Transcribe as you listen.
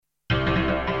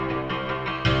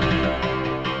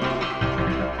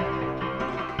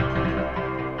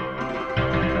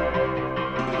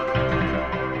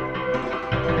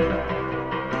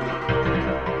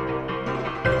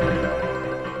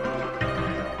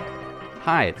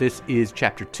Hi, this is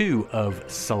Chapter 2 of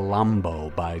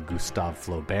Salammbô by Gustave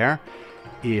Flaubert.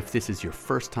 If this is your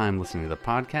first time listening to the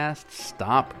podcast,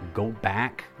 stop, go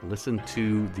back, listen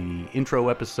to the intro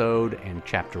episode and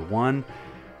Chapter 1.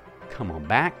 Come on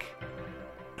back.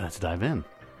 Let's dive in.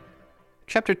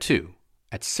 Chapter 2,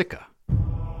 at Sicca.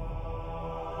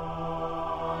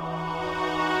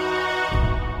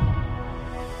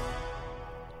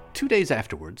 Two days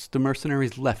afterwards, the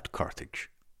mercenaries left Carthage.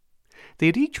 They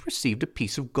had each received a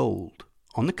piece of gold,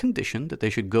 on the condition that they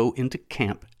should go into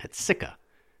camp at Sicca,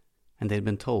 and they had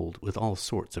been told with all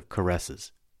sorts of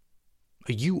caresses.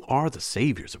 You are the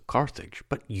saviors of Carthage,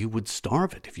 but you would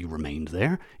starve it if you remained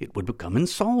there. It would become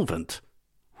insolvent.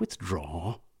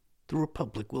 Withdraw. The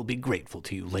Republic will be grateful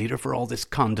to you later for all this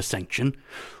condescension.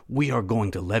 We are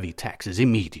going to levy taxes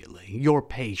immediately. Your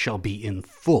pay shall be in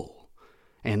full,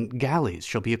 and galleys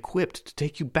shall be equipped to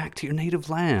take you back to your native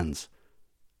lands.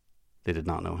 They did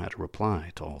not know how to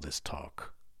reply to all this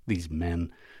talk. These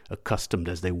men, accustomed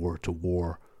as they were to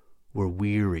war, were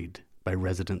wearied by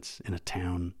residence in a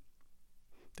town.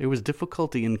 There was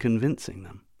difficulty in convincing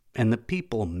them, and the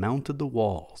people mounted the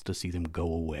walls to see them go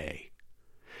away.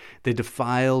 They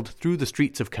defiled through the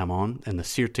streets of Khamon and the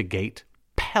Sirte Gate,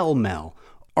 pell-mell,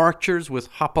 archers with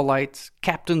hoplites,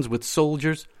 captains with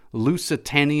soldiers,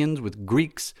 Lusitanians with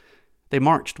Greeks. They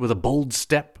marched with a bold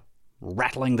step,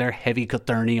 rattling their heavy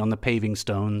cothurni on the paving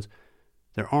stones.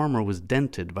 Their armor was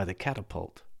dented by the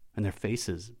catapult, and their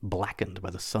faces blackened by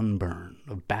the sunburn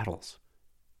of battles.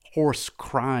 Hoarse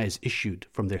cries issued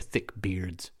from their thick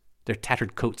beards. Their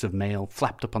tattered coats of mail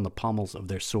flapped upon the pommels of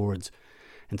their swords,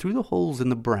 and through the holes in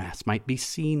the brass might be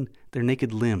seen their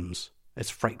naked limbs,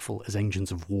 as frightful as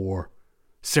engines of war.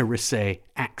 Sarissæ,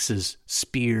 axes,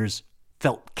 spears,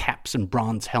 felt caps and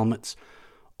bronze helmets,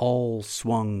 all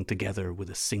swung together with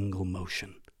a single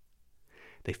motion.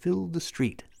 They filled the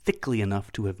street thickly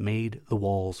enough to have made the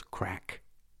walls crack,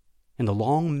 and the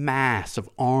long mass of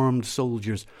armed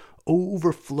soldiers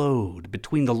overflowed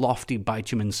between the lofty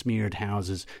bitumen-smeared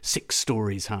houses 6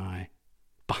 stories high.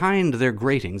 Behind their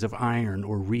gratings of iron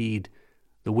or reed,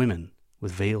 the women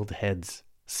with veiled heads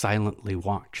silently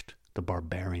watched the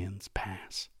barbarians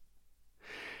pass.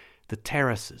 The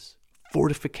terraces,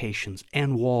 fortifications,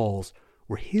 and walls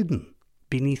were hidden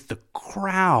beneath the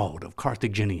crowd of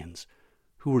Carthaginians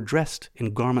who were dressed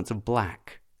in garments of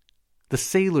black. The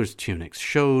sailors' tunics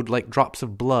showed like drops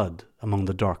of blood among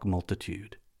the dark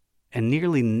multitude, and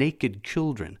nearly naked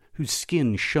children whose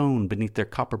skin shone beneath their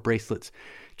copper bracelets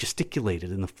gesticulated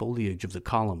in the foliage of the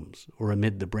columns or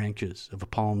amid the branches of a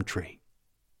palm tree.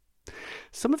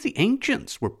 Some of the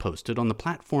ancients were posted on the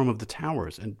platform of the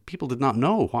towers, and people did not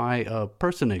know why a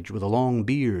personage with a long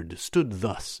beard stood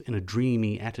thus in a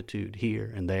dreamy attitude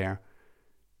here and there.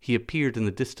 He appeared in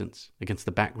the distance against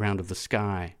the background of the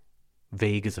sky,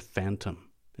 vague as a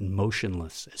phantom and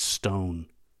motionless as stone.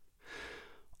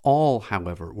 All,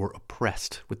 however, were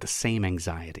oppressed with the same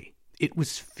anxiety. It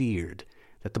was feared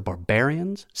that the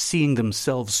barbarians, seeing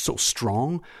themselves so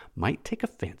strong, might take a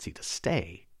fancy to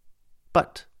stay.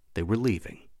 But they were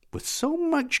leaving with so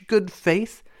much good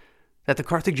faith that the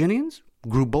Carthaginians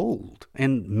grew bold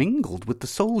and mingled with the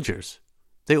soldiers.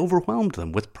 They overwhelmed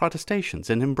them with protestations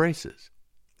and embraces.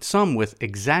 Some, with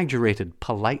exaggerated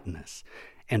politeness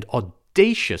and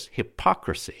audacious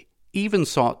hypocrisy, even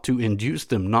sought to induce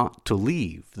them not to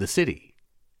leave the city.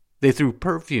 They threw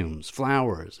perfumes,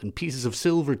 flowers, and pieces of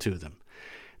silver to them.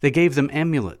 They gave them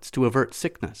amulets to avert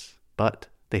sickness, but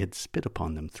they had spit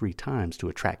upon them 3 times to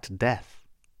attract death,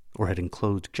 or had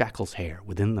enclosed jackal's hair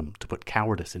within them to put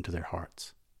cowardice into their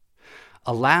hearts.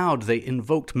 Aloud they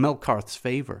invoked Melkarth's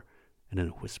favor, and in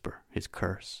a whisper his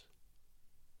curse.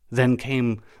 Then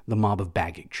came the mob of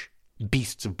baggage,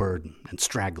 beasts of burden and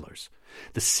stragglers.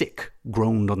 The sick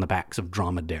groaned on the backs of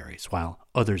dromedaries, while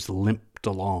others limped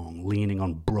along, leaning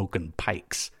on broken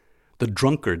pikes. The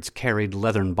drunkards carried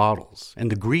leathern bottles,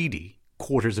 and the greedy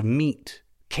quarters of meat,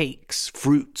 cakes,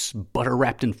 fruits, butter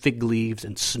wrapped in fig leaves,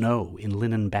 and snow in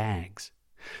linen bags.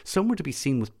 Some were to be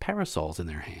seen with parasols in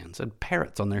their hands and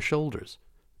parrots on their shoulders.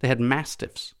 They had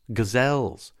mastiffs,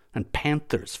 gazelles, and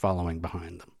panthers following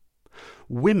behind them.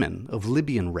 Women of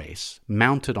Libyan race,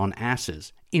 mounted on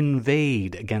asses,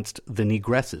 inveighed against the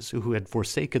negresses who had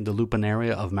forsaken the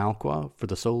lupanaria of Malqua for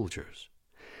the soldiers.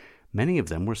 Many of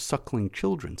them were suckling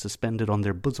children suspended on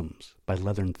their bosoms by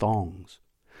leathern thongs.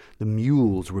 The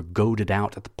mules were goaded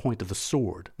out at the point of the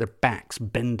sword, their backs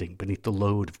bending beneath the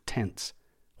load of tents,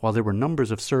 while there were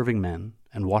numbers of serving men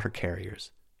and water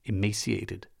carriers,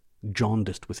 emaciated,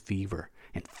 jaundiced with fever,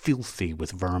 and filthy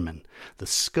with vermin, the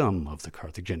scum of the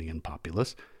Carthaginian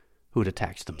populace, who had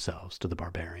attached themselves to the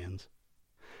barbarians.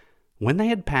 When they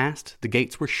had passed, the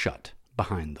gates were shut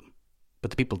behind them, but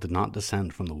the people did not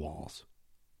descend from the walls.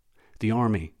 The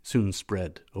army soon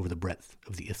spread over the breadth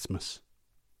of the isthmus.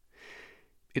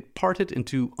 It parted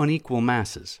into unequal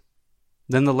masses.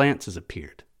 Then the lances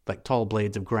appeared, like tall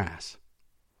blades of grass,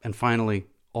 and finally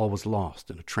all was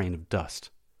lost in a train of dust.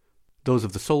 Those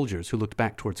of the soldiers who looked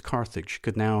back towards Carthage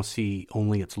could now see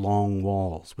only its long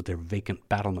walls with their vacant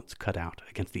battlements cut out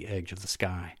against the edge of the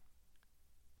sky.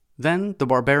 Then the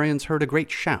barbarians heard a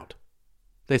great shout.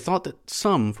 They thought that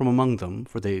some from among them,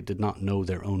 for they did not know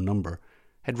their own number,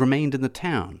 had remained in the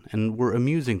town and were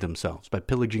amusing themselves by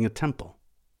pillaging a temple,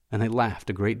 and they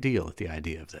laughed a great deal at the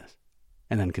idea of this,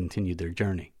 and then continued their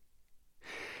journey.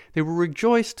 They were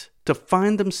rejoiced to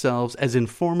find themselves, as in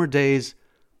former days,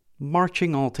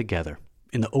 marching all together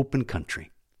in the open country,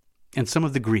 and some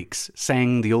of the Greeks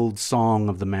sang the old song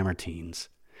of the Mamertines.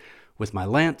 With my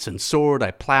lance and sword I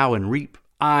plow and reap,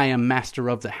 I am master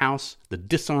of the house. The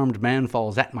disarmed man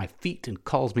falls at my feet and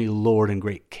calls me lord and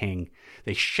great king.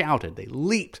 They shouted, they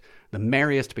leaped. The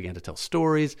merriest began to tell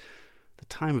stories. The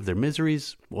time of their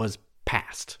miseries was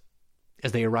past.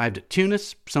 As they arrived at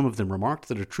Tunis, some of them remarked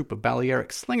that a troop of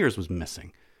Balearic slingers was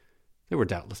missing. They were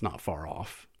doubtless not far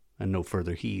off, and no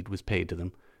further heed was paid to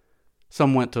them.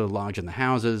 Some went to lodge in the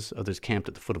houses, others camped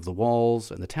at the foot of the walls,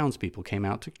 and the townspeople came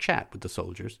out to chat with the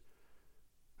soldiers.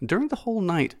 During the whole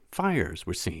night, fires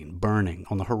were seen burning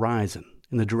on the horizon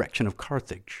in the direction of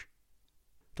Carthage.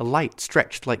 The light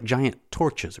stretched like giant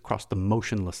torches across the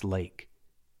motionless lake.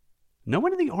 No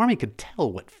one in the army could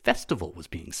tell what festival was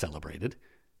being celebrated.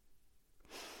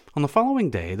 On the following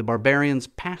day, the barbarians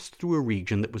passed through a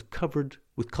region that was covered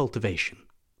with cultivation.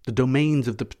 The domains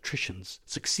of the patricians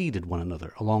succeeded one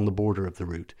another along the border of the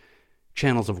route.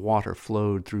 Channels of water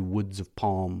flowed through woods of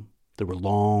palm. There were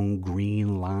long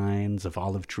green lines of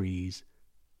olive trees.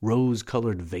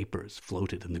 Rose-colored vapors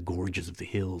floated in the gorges of the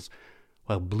hills,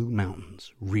 while blue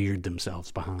mountains reared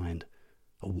themselves behind.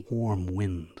 A warm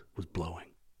wind was blowing.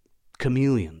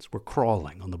 Chameleons were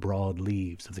crawling on the broad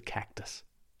leaves of the cactus.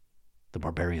 The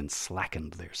barbarians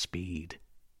slackened their speed.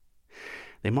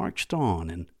 They marched on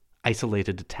in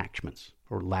isolated detachments,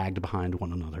 or lagged behind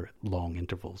one another at long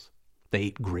intervals. They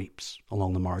ate grapes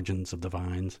along the margins of the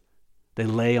vines. They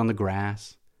lay on the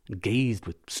grass and gazed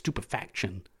with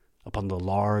stupefaction upon the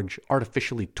large,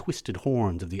 artificially twisted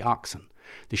horns of the oxen,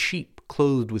 the sheep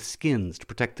clothed with skins to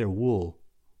protect their wool,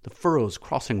 the furrows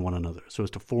crossing one another so as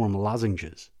to form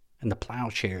lozenges, and the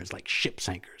plowshares like ship's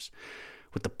anchors,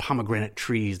 with the pomegranate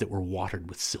trees that were watered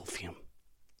with silphium.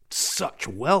 Such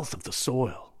wealth of the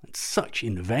soil and such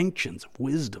inventions of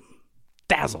wisdom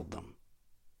dazzled them.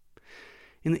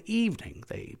 In the evening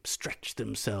they stretched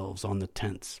themselves on the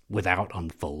tents without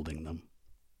unfolding them,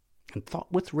 and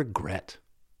thought with regret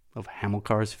of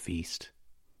Hamilcar's feast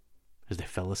as they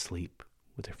fell asleep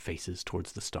with their faces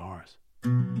towards the stars.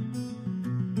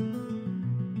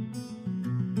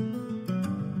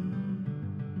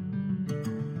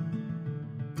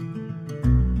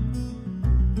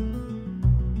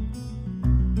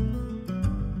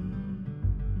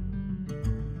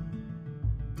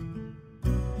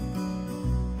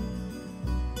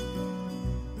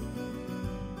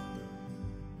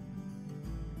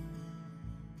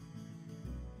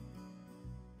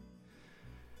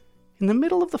 In the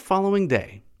middle of the following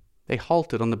day, they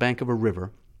halted on the bank of a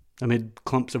river amid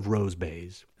clumps of rose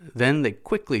bays. Then they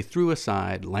quickly threw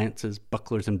aside lances,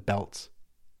 bucklers, and belts.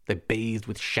 They bathed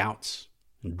with shouts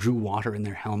and drew water in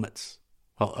their helmets,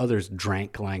 while others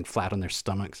drank lying flat on their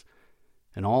stomachs,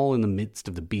 and all in the midst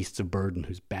of the beasts of burden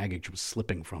whose baggage was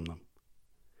slipping from them.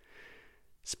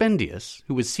 Spendius,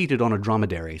 who was seated on a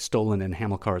dromedary stolen in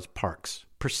Hamilcar's parks,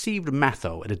 perceived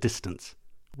Matho at a distance,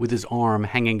 with his arm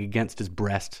hanging against his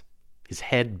breast, his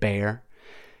head bare,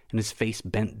 and his face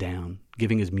bent down,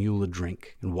 giving his mule a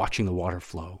drink and watching the water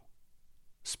flow.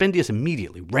 Spendius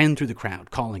immediately ran through the crowd,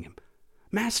 calling him,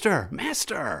 "Master!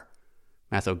 Master!"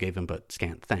 Matho gave him but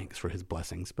scant thanks for his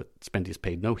blessings, but Spendius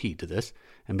paid no heed to this,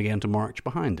 and began to march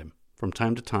behind him, from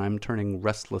time to time turning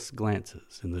restless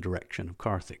glances in the direction of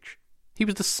Carthage. He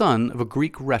was the son of a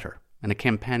Greek rhetor and a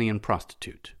Campanian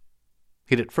prostitute.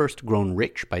 He had at first grown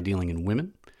rich by dealing in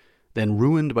women. Then,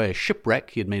 ruined by a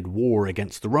shipwreck, he had made war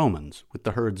against the Romans with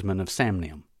the herdsmen of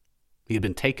Samnium. He had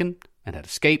been taken and had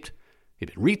escaped. He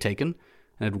had been retaken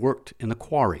and had worked in the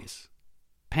quarries,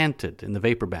 panted in the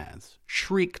vapor baths,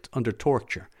 shrieked under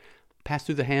torture, passed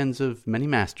through the hands of many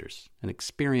masters, and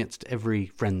experienced every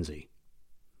frenzy.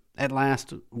 At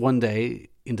last, one day,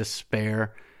 in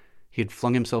despair, he had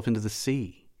flung himself into the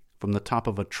sea from the top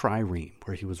of a trireme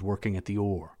where he was working at the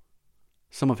oar.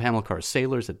 Some of Hamilcar's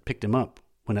sailors had picked him up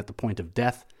when at the point of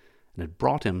death, and had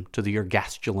brought him to the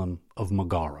ergastulum of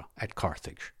Megara at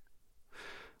Carthage.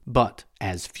 But,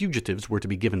 as fugitives were to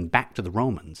be given back to the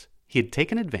Romans, he had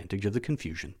taken advantage of the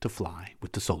confusion to fly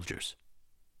with the soldiers.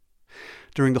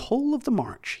 During the whole of the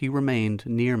march he remained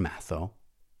near Matho.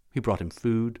 He brought him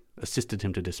food, assisted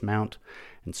him to dismount,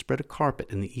 and spread a carpet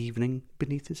in the evening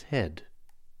beneath his head.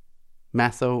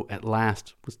 Matho at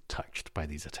last was touched by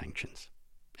these attentions,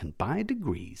 and by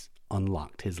degrees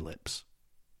unlocked his lips.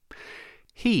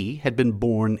 He had been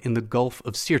born in the Gulf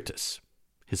of Syrtis.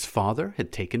 His father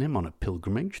had taken him on a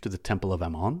pilgrimage to the temple of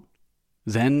Ammon.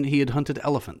 Then he had hunted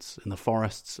elephants in the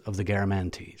forests of the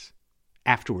Garamantes.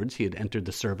 Afterwards he had entered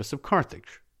the service of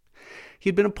Carthage. He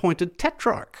had been appointed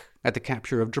tetrarch at the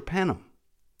capture of Drepanum.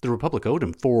 The Republic owed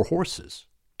him 4 horses,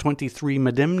 23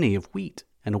 medemni of wheat,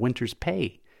 and a winter's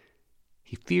pay.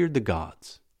 He feared the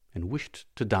gods and wished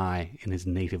to die in his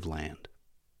native land.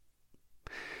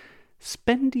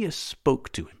 Spendius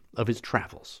spoke to him of his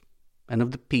travels and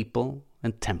of the people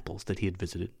and temples that he had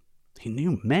visited. He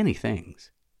knew many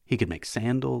things. He could make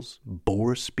sandals,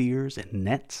 boar spears, and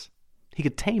nets. He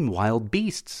could tame wild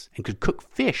beasts and could cook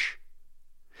fish.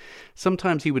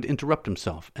 Sometimes he would interrupt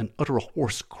himself and utter a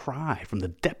hoarse cry from the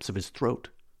depths of his throat.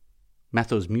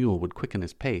 Matho's mule would quicken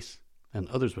his pace, and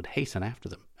others would hasten after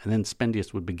them, and then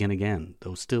Spendius would begin again,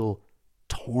 though still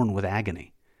torn with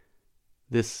agony.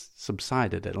 This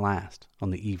subsided at last on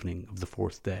the evening of the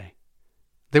 4th day.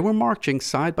 They were marching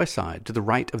side by side to the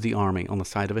right of the army on the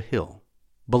side of a hill.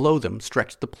 Below them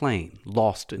stretched the plain,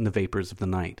 lost in the vapors of the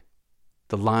night.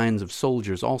 The lines of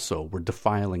soldiers also were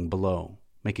defiling below,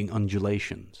 making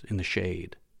undulations in the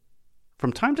shade.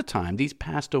 From time to time these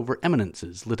passed over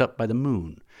eminences lit up by the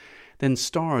moon. Then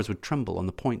stars would tremble on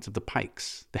the points of the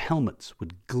pikes, the helmets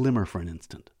would glimmer for an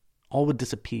instant, all would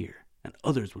disappear, and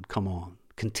others would come on,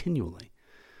 continually.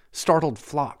 Startled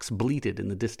flocks bleated in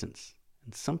the distance,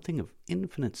 and something of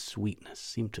infinite sweetness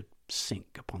seemed to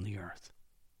sink upon the earth.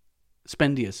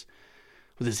 Spendius,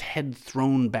 with his head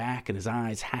thrown back and his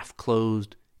eyes half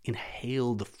closed,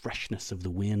 inhaled the freshness of the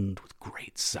wind with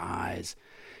great sighs.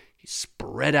 He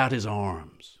spread out his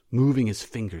arms, moving his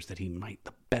fingers that he might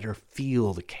the better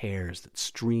feel the cares that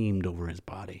streamed over his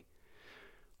body.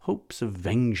 Hopes of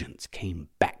vengeance came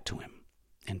back to him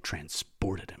and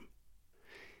transported him.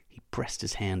 He pressed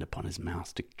his hand upon his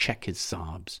mouth to check his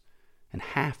sobs, and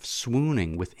half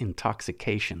swooning with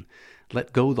intoxication,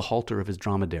 let go the halter of his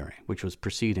dromedary, which was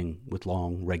proceeding with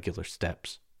long, regular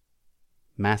steps.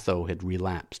 Matho had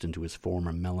relapsed into his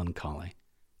former melancholy.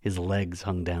 His legs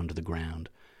hung down to the ground,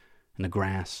 and the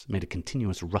grass made a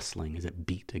continuous rustling as it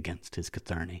beat against his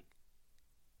cothurni.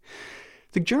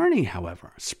 The journey,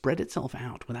 however, spread itself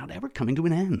out without ever coming to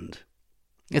an end.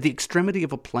 At the extremity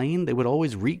of a plain, they would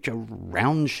always reach a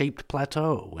round-shaped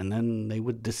plateau, and then they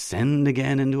would descend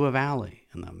again into a valley,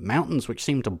 and the mountains which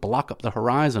seemed to block up the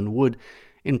horizon would,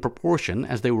 in proportion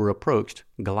as they were approached,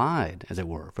 glide, as it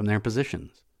were, from their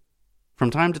positions.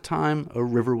 From time to time, a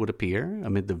river would appear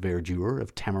amid the verdure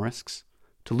of tamarisks,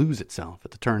 to lose itself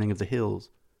at the turning of the hills.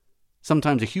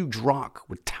 Sometimes a huge rock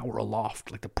would tower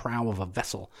aloft like the prow of a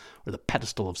vessel or the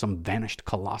pedestal of some vanished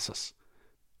colossus.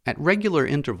 At regular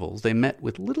intervals they met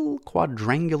with little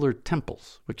quadrangular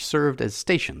temples, which served as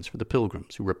stations for the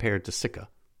pilgrims who repaired to Sicca.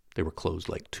 They were closed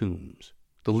like tombs.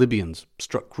 The Libyans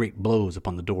struck great blows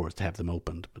upon the doors to have them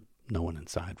opened, but no one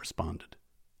inside responded.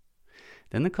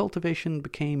 Then the cultivation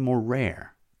became more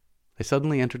rare. They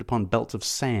suddenly entered upon belts of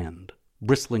sand,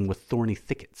 bristling with thorny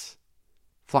thickets.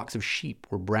 Flocks of sheep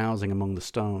were browsing among the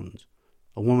stones.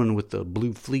 A woman with a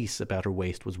blue fleece about her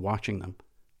waist was watching them.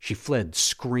 She fled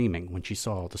screaming when she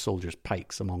saw the soldiers'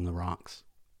 pikes among the rocks.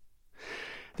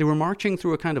 They were marching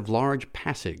through a kind of large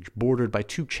passage bordered by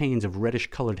 2 chains of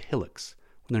reddish-colored hillocks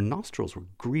when their nostrils were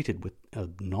greeted with a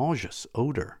nauseous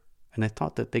odor, and they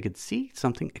thought that they could see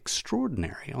something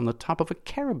extraordinary on the top of a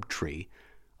carob tree.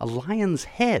 A lion's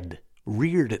head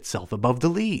reared itself above the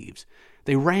leaves.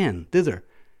 They ran thither.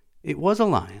 It was a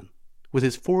lion, with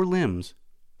his 4 limbs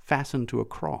fastened to a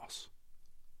cross,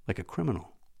 like a criminal.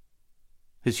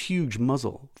 His huge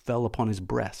muzzle fell upon his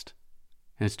breast,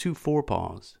 and his 2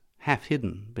 forepaws, half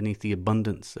hidden beneath the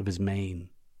abundance of his mane,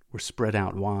 were spread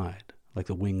out wide like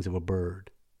the wings of a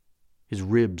bird. His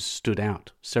ribs stood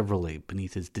out severally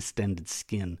beneath his distended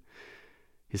skin.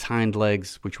 His hind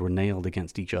legs, which were nailed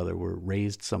against each other, were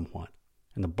raised somewhat,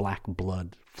 and the black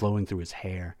blood flowing through his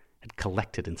hair had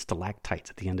collected in stalactites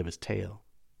at the end of his tail,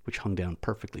 which hung down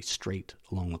perfectly straight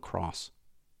along the cross.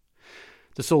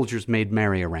 The soldiers made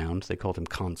merry around. They called him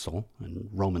consul and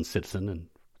Roman citizen and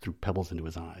threw pebbles into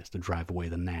his eyes to drive away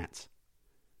the gnats.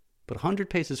 But 100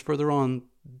 paces further on,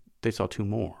 they saw 2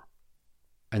 more.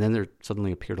 And then there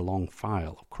suddenly appeared a long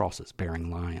file of crosses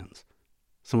bearing lions.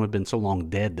 Some had been so long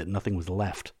dead that nothing was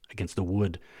left against the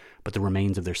wood but the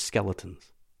remains of their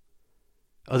skeletons.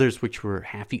 Others which were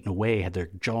half eaten away had their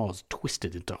jaws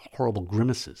twisted into horrible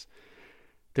grimaces.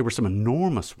 There were some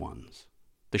enormous ones.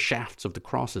 The shafts of the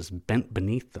crosses bent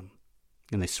beneath them,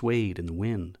 and they swayed in the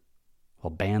wind,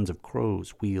 while bands of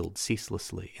crows wheeled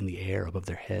ceaselessly in the air above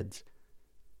their heads.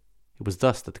 It was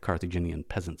thus that the Carthaginian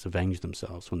peasants avenged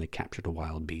themselves when they captured a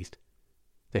wild beast.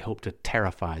 They hoped to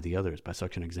terrify the others by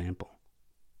such an example.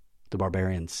 The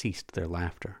barbarians ceased their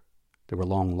laughter. They were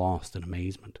long lost in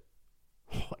amazement.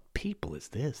 What people is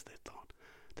this, they thought,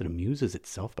 that amuses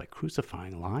itself by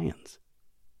crucifying lions?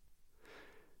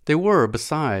 They were,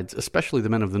 besides, especially the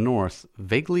men of the north,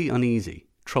 vaguely uneasy,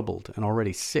 troubled, and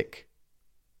already sick.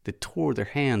 They tore their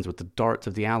hands with the darts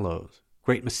of the aloes.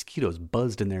 Great mosquitoes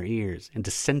buzzed in their ears, and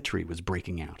dysentery was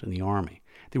breaking out in the army.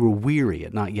 They were weary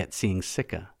at not yet seeing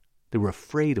Sicca. They were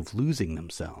afraid of losing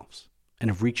themselves, and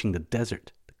of reaching the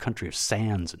desert, the country of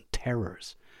sands and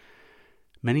terrors.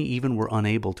 Many even were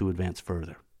unable to advance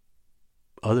further.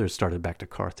 Others started back to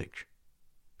Carthage.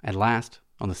 At last,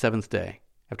 on the 7th day,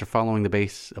 after following the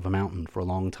base of a mountain for a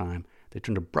long time, they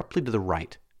turned abruptly to the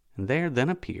right, and there then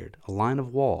appeared a line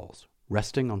of walls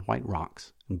resting on white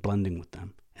rocks and blending with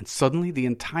them. And suddenly the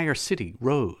entire city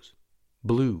rose.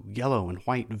 Blue, yellow, and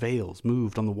white veils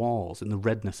moved on the walls in the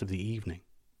redness of the evening.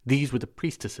 These were the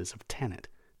priestesses of Tanit,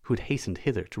 who had hastened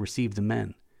hither to receive the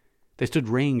men. They stood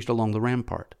ranged along the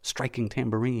rampart, striking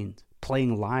tambourines,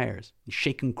 playing lyres, and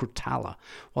shaking crotala,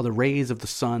 while the rays of the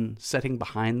sun, setting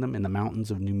behind them in the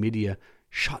mountains of Numidia,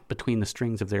 shot between the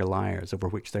strings of their lyres over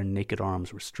which their naked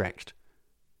arms were stretched.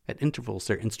 At intervals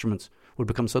their instruments would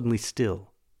become suddenly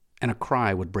still, and a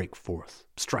cry would break forth,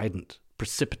 strident,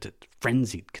 precipitate,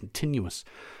 frenzied, continuous,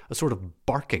 a sort of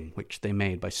barking which they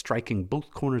made by striking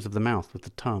both corners of the mouth with the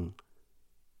tongue.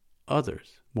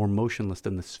 Others, more motionless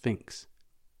than the Sphinx,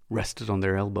 rested on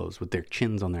their elbows with their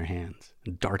chins on their hands,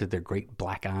 and darted their great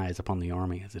black eyes upon the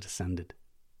army as it ascended.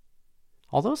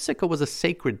 Although Sicca was a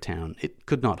sacred town, it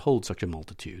could not hold such a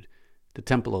multitude. The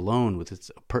temple alone with its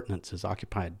appurtenances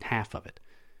occupied half of it.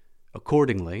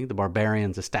 Accordingly, the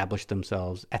barbarians established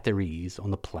themselves at their ease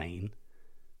on the plain,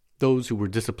 those who were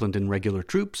disciplined in regular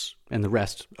troops, and the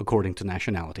rest according to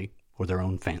nationality or their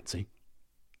own fancy.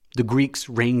 The Greeks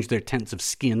ranged their tents of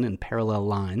skin in parallel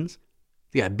lines.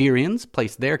 The Iberians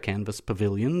placed their canvas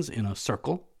pavilions in a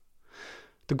circle.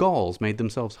 The Gauls made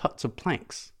themselves huts of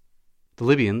planks. The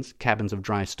Libyans cabins of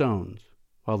dry stones,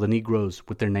 while the Negroes,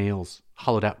 with their nails,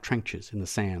 hollowed out trenches in the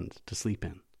sand to sleep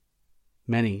in.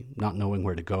 Many, not knowing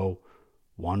where to go,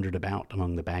 wandered about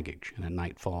among the baggage, and at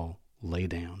nightfall lay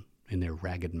down in their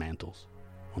ragged mantles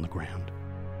on the ground.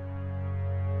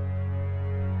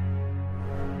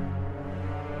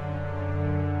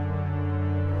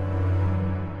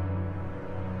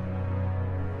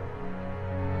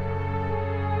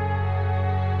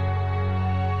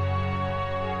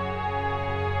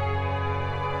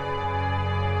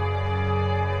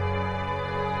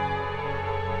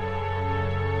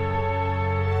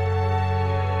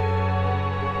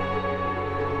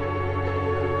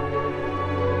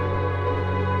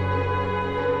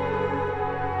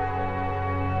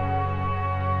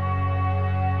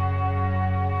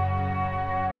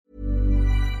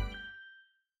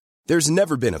 There's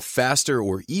never been a faster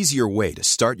or easier way to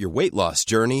start your weight loss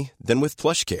journey than with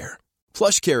PlushCare.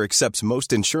 PlushCare accepts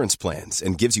most insurance plans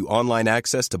and gives you online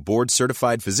access to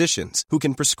board-certified physicians who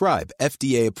can prescribe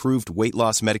FDA-approved weight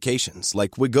loss medications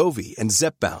like Wegovy and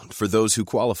Zepbound for those who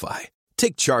qualify.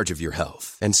 Take charge of your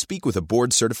health and speak with a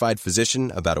board-certified physician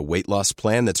about a weight loss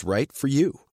plan that's right for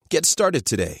you. Get started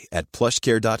today at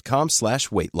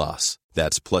plushcare.com/weight loss.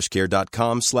 That's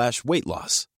plushcare.com/weight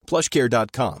loss.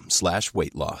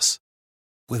 plushcare.com/weight loss.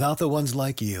 Without the ones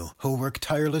like you, who work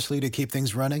tirelessly to keep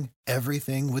things running,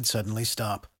 everything would suddenly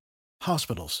stop.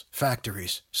 Hospitals,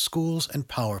 factories, schools, and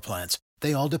power plants,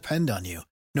 they all depend on you.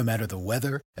 No matter the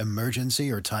weather, emergency,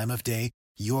 or time of day,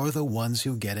 you're the ones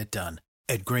who get it done.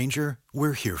 At Grainger,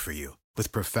 we're here for you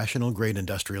with professional-grade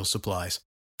industrial supplies.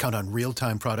 Count on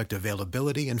real-time product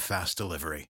availability and fast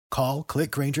delivery. Call,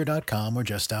 click Grainger.com, or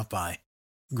just stop by.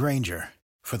 Grainger,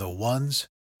 for the ones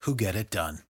who get it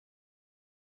done.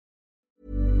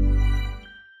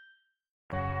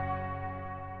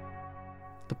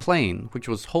 The plain, which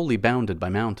was wholly bounded by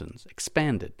mountains,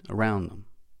 expanded around them.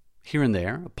 Here and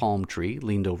there a palm tree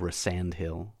leaned over a sand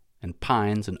hill, and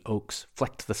pines and oaks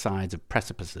flecked the sides of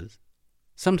precipices.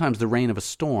 Sometimes the rain of a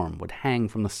storm would hang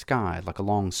from the sky like a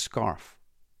long scarf,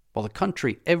 while the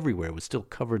country everywhere was still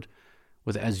covered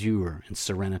with azure and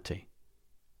serenity.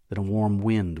 Then a warm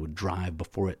wind would drive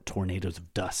before it tornadoes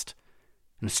of dust,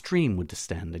 and a stream would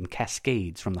descend in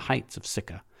cascades from the heights of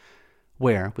Sicca,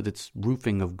 where, with its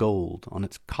roofing of gold on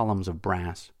its columns of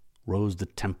brass, rose the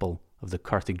temple of the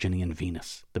Carthaginian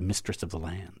Venus, the mistress of the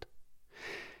land.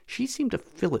 She seemed to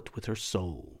fill it with her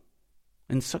soul.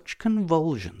 In such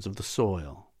convulsions of the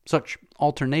soil, such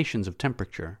alternations of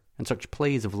temperature, and such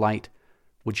plays of light,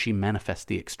 would she manifest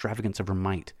the extravagance of her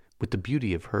might with the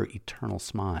beauty of her eternal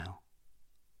smile.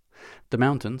 The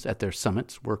mountains at their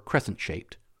summits were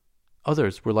crescent-shaped.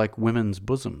 Others were like women's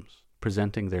bosoms,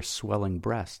 presenting their swelling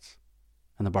breasts,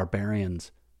 and the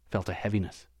barbarians felt a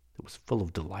heaviness that was full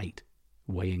of delight,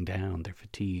 weighing down their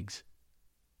fatigues.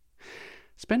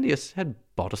 Spendius had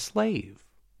bought a slave,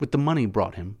 with the money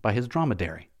brought him by his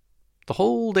dromedary. The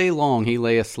whole day long he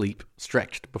lay asleep,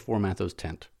 stretched before Matho's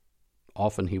tent.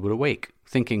 Often he would awake,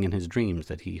 thinking in his dreams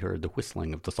that he heard the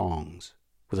whistling of the thongs.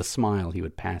 With a smile he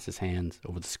would pass his hands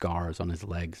over the scars on his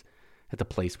legs at the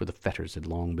place where the fetters had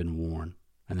long been worn,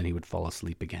 and then he would fall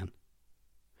asleep again.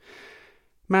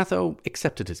 Matho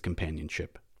accepted his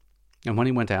companionship, and when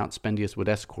he went out, Spendius would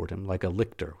escort him like a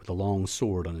lictor with a long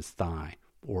sword on his thigh,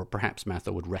 or perhaps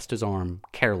Matho would rest his arm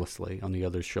carelessly on the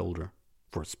other's shoulder,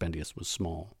 for Spendius was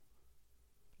small.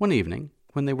 One evening,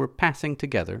 when they were passing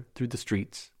together through the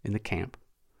streets in the camp,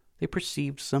 they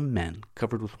perceived some men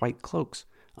covered with white cloaks.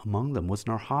 Among them was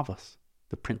Narhavas,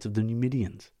 the prince of the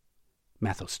Numidians.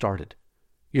 Matho started.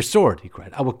 "Your sword," he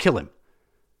cried. "I will kill him."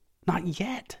 "Not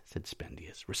yet," said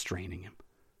Spendius, restraining him.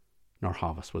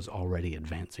 Narhavas was already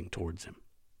advancing towards him.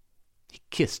 He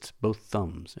kissed both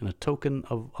thumbs in a token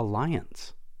of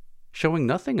alliance, showing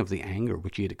nothing of the anger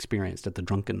which he had experienced at the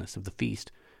drunkenness of the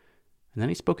feast, and then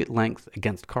he spoke at length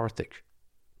against Carthage,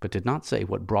 but did not say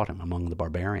what brought him among the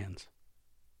barbarians.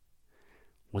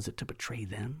 Was it to betray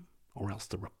them, or else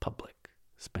the Republic?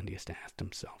 Spendius asked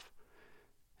himself,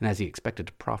 and as he expected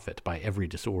to profit by every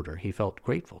disorder, he felt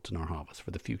grateful to Narhavas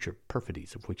for the future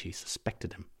perfidies of which he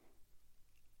suspected him.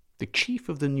 The chief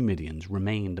of the Numidians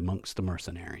remained amongst the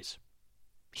mercenaries.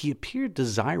 He appeared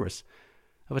desirous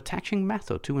of attaching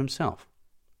Matho to himself.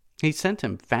 He sent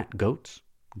him fat goats,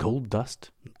 gold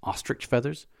dust, and ostrich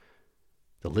feathers.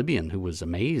 The Libyan, who was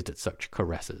amazed at such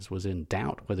caresses, was in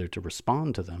doubt whether to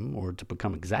respond to them or to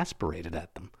become exasperated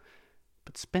at them.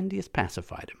 But Spendius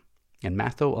pacified him, and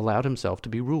Matho allowed himself to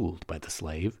be ruled by the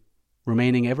slave,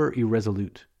 remaining ever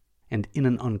irresolute and in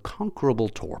an unconquerable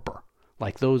torpor,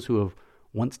 like those who have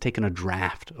once taken a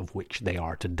draught of which they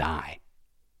are to die.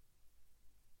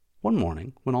 One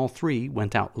morning, when all three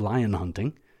went out lion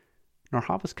hunting,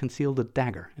 Narhavas concealed a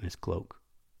dagger in his cloak.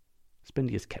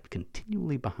 Spendius kept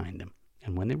continually behind him,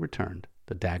 and when they returned,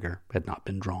 the dagger had not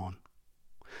been drawn.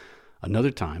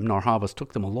 Another time, Narhavas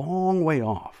took them a long way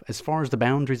off, as far as the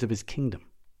boundaries of his kingdom.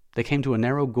 They came to a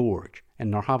narrow gorge,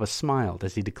 and Narhavas smiled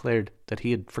as he declared that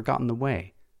he had forgotten the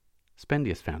way.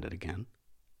 Spendius found it again.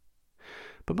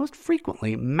 But most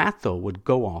frequently, Matho would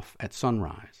go off at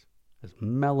sunrise, as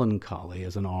melancholy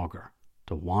as an augur,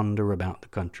 to wander about the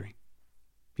country.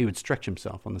 He would stretch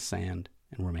himself on the sand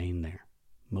and remain there,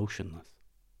 motionless,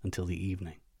 until the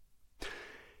evening.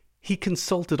 He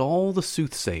consulted all the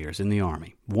soothsayers in the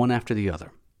army, one after the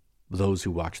other, those who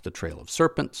watch the trail of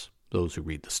serpents, those who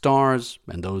read the stars,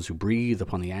 and those who breathe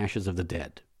upon the ashes of the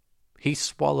dead. He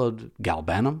swallowed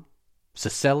galbanum,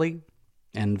 siceli,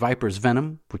 and viper's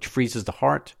venom, which freezes the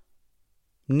heart.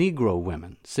 Negro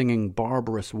women, singing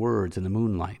barbarous words in the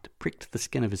moonlight, pricked the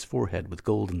skin of his forehead with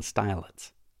golden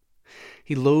stylets.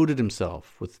 He loaded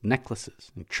himself with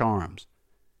necklaces and charms.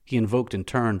 He invoked in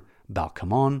turn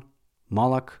Balcamon,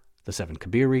 Moloch, the seven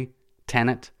Kabiri,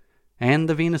 Tanit, and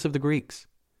the Venus of the Greeks.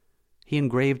 He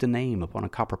engraved a name upon a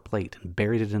copper plate and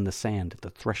buried it in the sand at the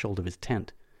threshold of his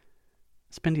tent.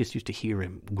 Spendius used to hear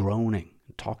him groaning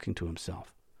and talking to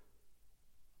himself.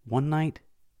 One night,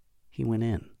 he went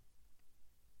in.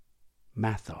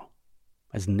 Matho,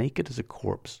 as naked as a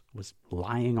corpse, was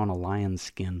lying on a lion's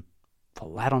skin,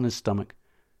 flat on his stomach,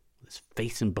 with his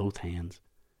face in both hands.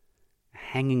 A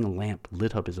hanging lamp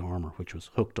lit up his armor, which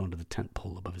was hooked onto the tent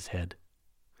pole above his head.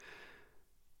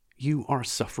 "You are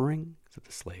suffering?" said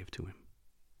the slave to him.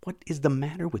 "What is the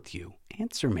matter with you?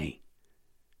 Answer me."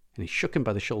 And he shook him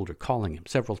by the shoulder, calling him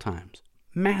several times,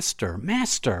 "Master!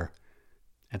 Master!"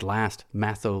 At last,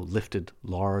 Matho lifted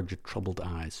large, troubled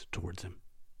eyes towards him.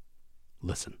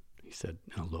 "Listen," he said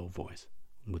in a low voice,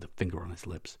 and with a finger on his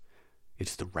lips. "It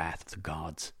is the wrath of the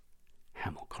gods.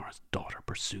 Hamilcar's daughter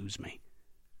pursues me.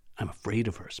 I'm afraid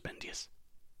of her, Spendius."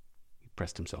 He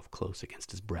pressed himself close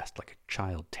against his breast like a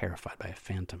child terrified by a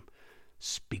phantom.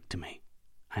 "Speak to me.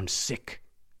 I'm sick.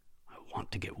 I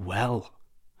want to get well.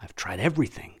 I've tried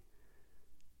everything.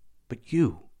 But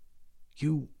you,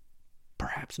 You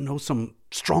perhaps know some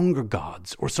stronger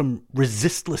gods or some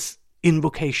resistless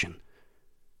invocation."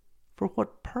 "For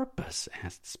what purpose?"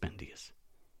 asked Spendius.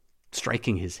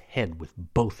 Striking his head with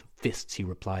both fists, he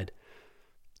replied,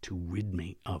 "To rid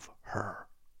me of her."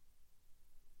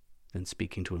 Then,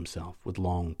 speaking to himself with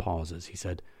long pauses, he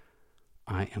said,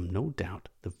 "I am no doubt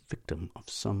the victim of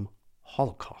some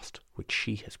holocaust which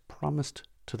she has promised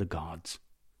to the gods.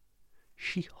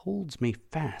 She holds me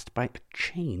fast by a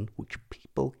chain which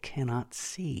people cannot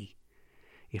see.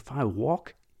 If I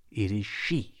walk, it is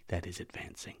she that is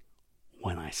advancing.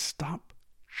 When I stop,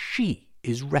 she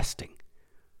is resting.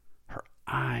 Her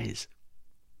eyes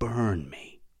burn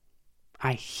me.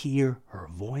 I hear her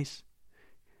voice.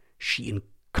 She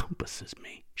encompasses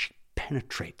me. She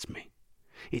penetrates me.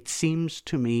 It seems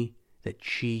to me that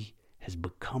she has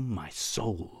become my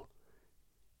soul.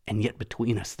 And yet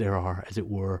between us there are, as it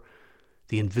were,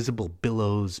 the invisible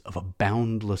billows of a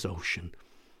boundless ocean.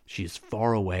 She is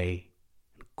far away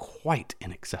and quite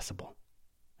inaccessible,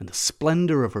 and the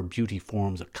splendor of her beauty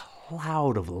forms a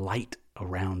cloud of light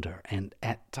around her, and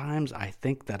at times I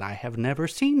think that I have never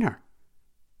seen her,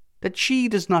 that she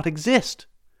does not exist,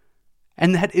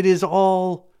 and that it is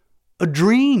all a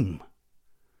dream."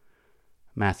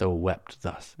 Matho wept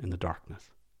thus in the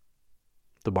darkness.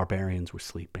 The barbarians were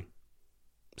sleeping.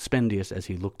 Spendius, as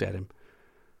he looked at him,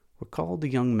 recalled the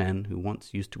young men who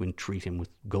once used to entreat him with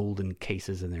golden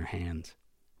cases in their hands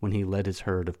when he led his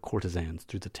herd of courtesans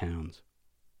through the towns.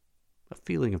 A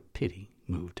feeling of pity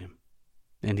moved him,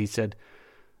 and he said,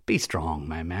 "Be strong,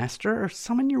 my master,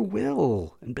 summon your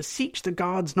will, and beseech the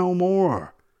gods no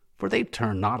more, for they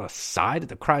turn not aside at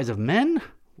the cries of men,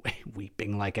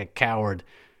 weeping like a coward.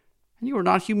 And you are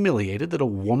not humiliated that a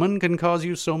woman can cause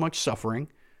you so much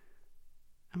suffering."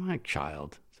 "My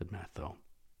child," said Matho,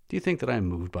 "do you think that I am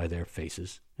moved by their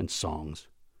faces and songs?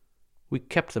 We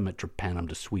kept them at Drepanum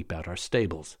to sweep out our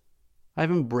stables. I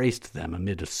have embraced them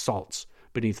amid assaults,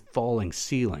 beneath falling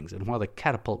ceilings, and while the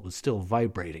catapult was still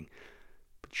vibrating.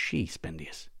 But she,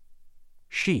 Spendius,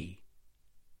 she—"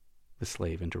 The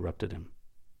slave interrupted him.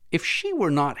 "If she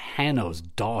were not Hanno's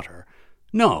daughter—"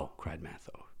 "No," cried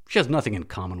Matho. "She has nothing in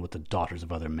common with the daughters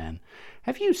of other men.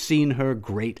 Have you seen her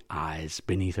great eyes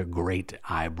beneath her great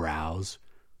eyebrows,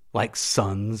 like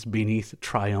suns beneath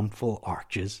triumphal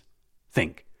arches?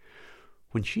 Think,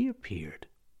 when she appeared,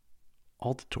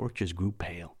 all the torches grew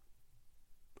pale.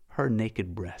 Her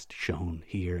naked breast shone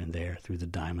here and there through the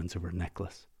diamonds of her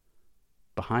necklace.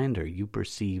 Behind her you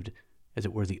perceived, as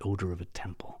it were, the odor of a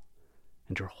temple,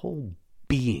 and her whole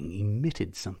being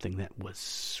emitted something that was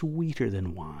sweeter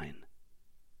than wine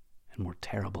and more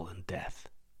terrible than death.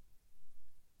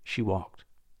 She walked,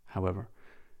 however,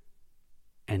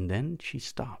 and then she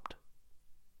stopped."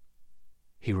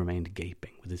 He remained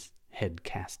gaping, with his head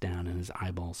cast down and his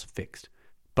eyeballs fixed.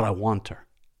 "But I want her.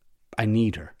 I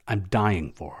need her. I'm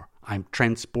dying for her. I'm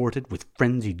transported with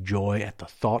frenzied joy at the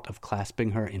thought of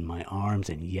clasping her in my arms,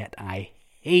 and yet I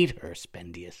hate her,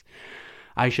 Spendius.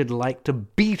 I should like to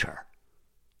beat her.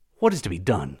 What is to be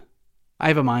done? I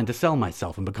have a mind to sell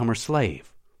myself and become her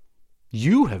slave.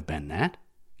 You have been that.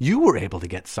 You were able to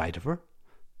get sight of her.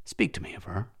 Speak to me of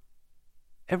her.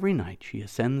 Every night she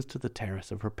ascends to the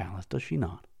terrace of her palace, does she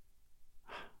not?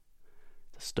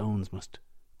 The stones must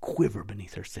quiver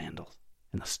beneath her sandals,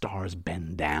 and the stars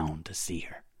bend down to see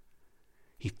her."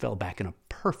 He fell back in a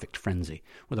perfect frenzy,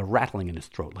 with a rattling in his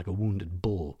throat like a wounded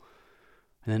bull.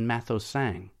 And then Matho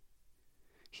sang.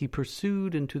 "He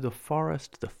pursued into the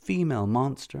forest the female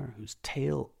monster, whose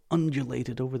tail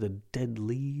undulated over the dead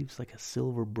leaves like a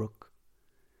silver brook."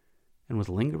 And with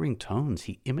lingering tones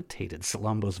he imitated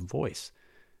Salambo's voice,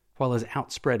 while his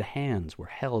outspread hands were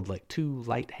held like two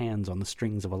light hands on the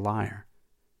strings of a lyre.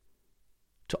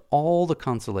 To all the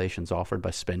consolations offered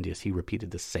by Spendius he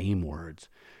repeated the same words.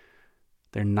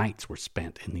 Their nights were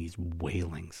spent in these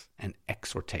wailings and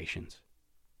exhortations.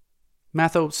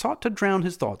 Matho sought to drown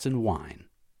his thoughts in wine.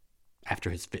 After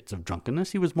his fits of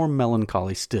drunkenness he was more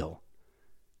melancholy still.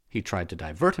 He tried to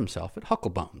divert himself at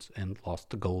Hucklebones, and lost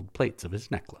the gold plates of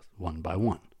his necklace, one by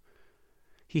one.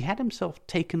 He had himself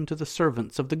taken to the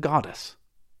servants of the goddess,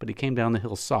 but he came down the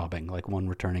hill sobbing like one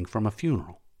returning from a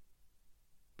funeral.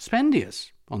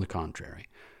 Spendius, on the contrary,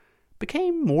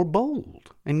 became more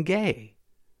bold and gay.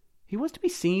 He was to be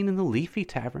seen in the leafy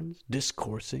taverns,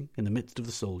 discoursing in the midst of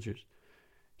the soldiers.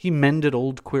 He mended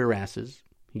old cuirasses.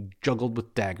 He juggled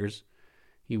with daggers.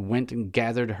 He went and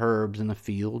gathered herbs in the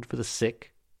field for the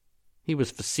sick. He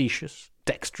was facetious,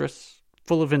 dexterous,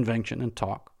 full of invention and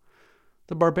talk.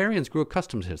 The barbarians grew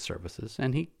accustomed to his services,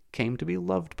 and he came to be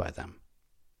loved by them.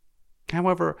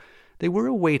 However, they were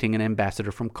awaiting an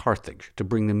ambassador from Carthage to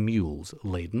bring them mules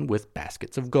laden with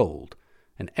baskets of gold,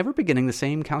 and ever beginning the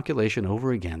same calculation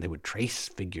over again, they would trace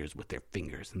figures with their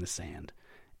fingers in the sand.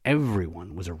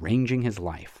 Everyone was arranging his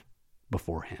life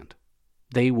beforehand.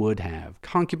 They would have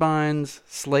concubines,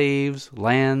 slaves,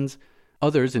 lands.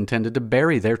 Others intended to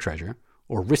bury their treasure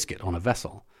or risk it on a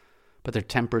vessel, but their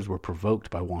tempers were provoked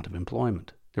by want of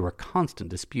employment. There were constant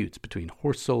disputes between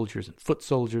horse soldiers and foot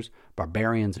soldiers,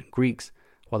 barbarians and Greeks,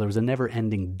 while there was a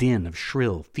never-ending din of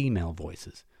shrill female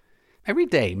voices. Every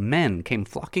day men came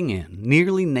flocking in,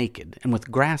 nearly naked and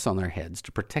with grass on their heads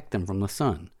to protect them from the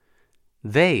sun.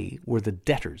 They were the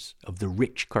debtors of the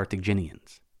rich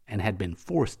Carthaginians, and had been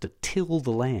forced to till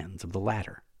the lands of the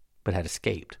latter, but had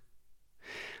escaped.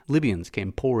 Libyans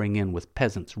came pouring in with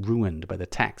peasants ruined by the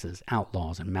taxes,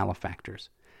 outlaws, and malefactors.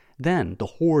 Then the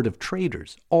horde of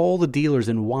traders, all the dealers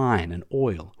in wine and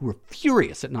oil, who were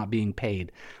furious at not being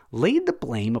paid, laid the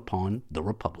blame upon the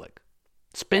Republic.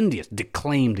 Spendius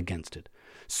declaimed against it.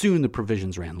 Soon the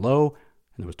provisions ran low,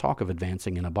 and there was talk of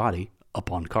advancing in a body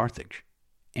upon Carthage,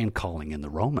 and calling in the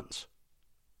Romans.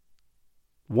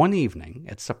 One evening,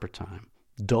 at supper time,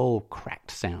 dull,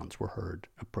 cracked sounds were heard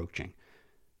approaching,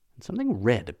 and something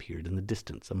red appeared in the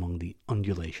distance among the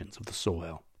undulations of the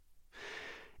soil.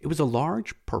 It was a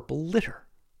large purple litter,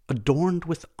 adorned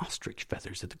with ostrich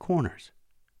feathers at the corners.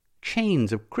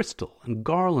 Chains of crystal and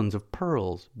garlands of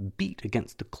pearls beat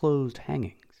against the closed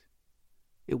hangings.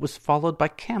 It was followed by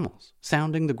camels,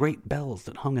 sounding the great bells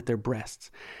that hung at their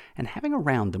breasts, and having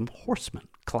around them horsemen,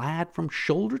 clad from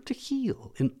shoulder to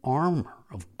heel in armor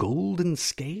of golden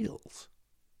scales.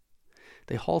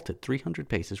 They halted 300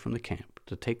 paces from the camp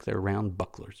to take their round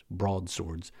bucklers,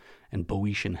 broadswords, and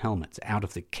Boeotian helmets out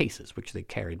of the cases which they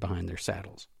carried behind their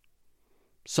saddles.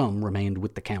 Some remained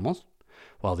with the camels,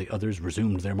 while the others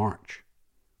resumed their march.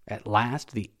 At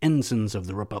last the ensigns of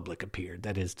the Republic appeared,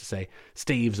 that is to say,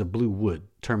 staves of blue wood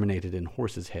terminated in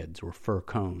horses' heads or fir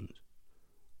cones.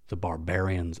 The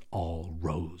barbarians all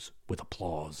rose with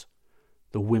applause.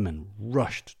 The women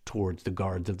rushed towards the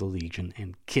guards of the legion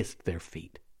and kissed their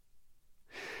feet.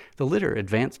 The litter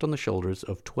advanced on the shoulders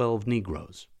of 12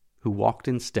 Negroes, who walked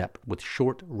in step with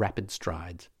short, rapid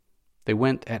strides. They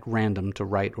went at random to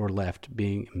right or left,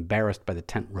 being embarrassed by the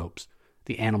tent ropes,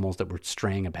 the animals that were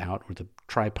straying about, or the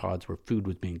tripods where food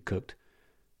was being cooked.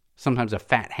 Sometimes a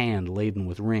fat hand laden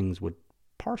with rings would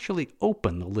partially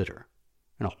open the litter,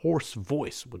 and a hoarse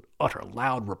voice would utter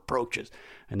loud reproaches,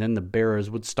 and then the bearers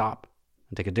would stop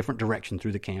and take a different direction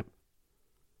through the camp.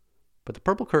 But the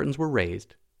purple curtains were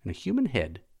raised, and a human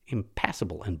head,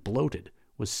 impassible and bloated,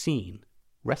 was seen,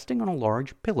 resting on a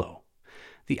large pillow.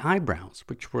 The eyebrows,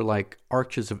 which were like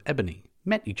arches of ebony,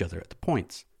 met each other at the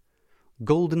points.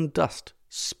 Golden dust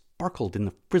sparkled in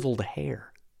the frizzled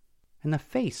hair, and the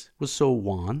face was so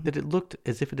wan that it looked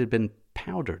as if it had been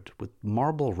powdered with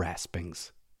marble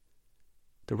raspings.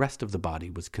 The rest of the body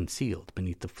was concealed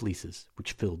beneath the fleeces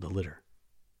which filled the litter.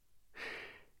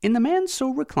 In the man so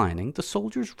reclining, the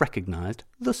soldiers recognized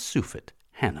the Suffet,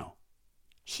 Hanno,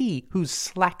 he whose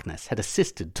slackness had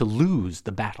assisted to lose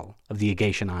the battle of the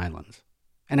Aegaean Islands.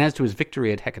 And as to his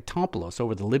victory at Hecatompylos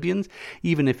over the Libyans,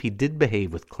 even if he did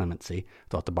behave with clemency,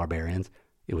 thought the barbarians,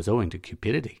 it was owing to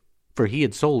cupidity, for he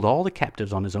had sold all the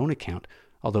captives on his own account,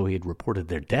 although he had reported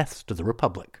their deaths to the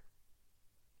Republic.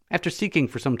 After seeking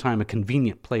for some time a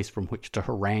convenient place from which to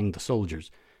harangue the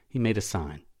soldiers, he made a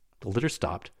sign. The litter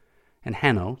stopped, and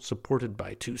Hanno, supported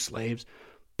by 2 slaves,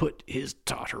 put his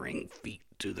tottering feet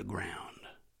to the ground.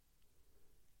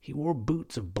 He wore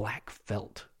boots of black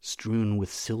felt, strewn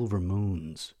with silver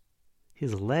moons.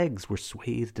 His legs were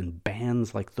swathed in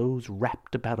bands like those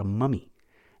wrapped about a mummy,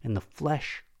 and the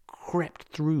flesh crept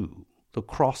through the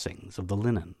crossings of the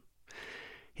linen.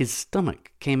 His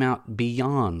stomach came out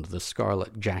beyond the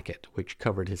scarlet jacket which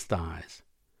covered his thighs.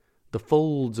 The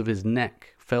folds of his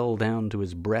neck fell down to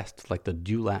his breast like the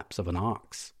dewlaps of an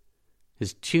ox.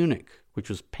 His tunic, which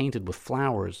was painted with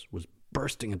flowers, was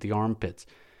bursting at the armpits.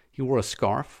 He wore a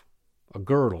scarf, a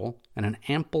girdle, and an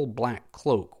ample black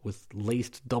cloak with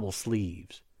laced double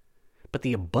sleeves. But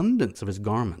the abundance of his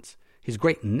garments, his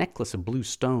great necklace of blue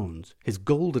stones, his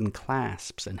golden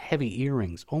clasps and heavy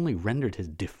earrings only rendered his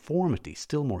deformity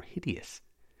still more hideous.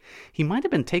 He might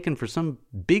have been taken for some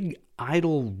big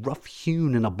idol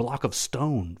rough-hewn in a block of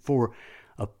stone, for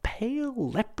a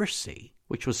pale leprosy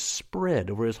which was spread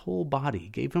over his whole body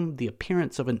gave him the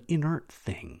appearance of an inert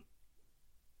thing.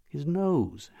 His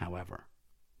nose, however,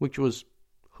 which was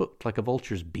hooked like a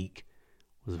vulture's beak,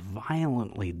 was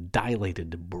violently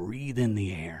dilated to breathe in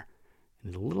the air,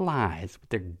 and his little eyes, with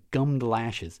their gummed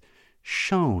lashes,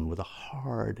 shone with a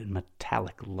hard and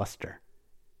metallic luster.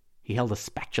 He held a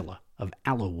spatula of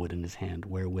aloe wood in his hand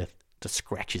wherewith to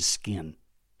scratch his skin.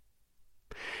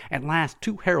 At last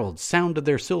 2 heralds sounded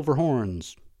their silver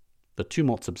horns. The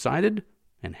tumult subsided,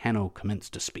 and Hanno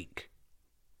commenced to speak.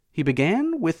 He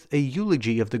began with a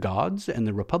eulogy of the gods and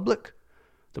the Republic.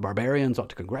 The barbarians ought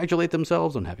to congratulate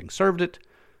themselves on having served it,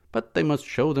 but they must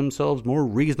show themselves more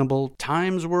reasonable.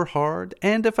 Times were hard,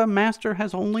 and if a master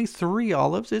has only 3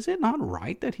 olives, is it not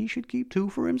right that he should keep 2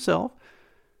 for himself?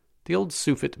 The old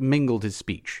Sufit mingled his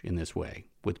speech in this way,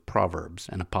 with proverbs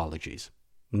and apologies,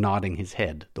 nodding his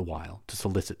head the while to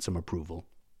solicit some approval.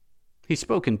 He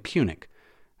spoke in Punic,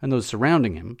 and those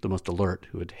surrounding him, the most alert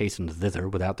who had hastened thither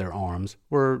without their arms,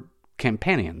 were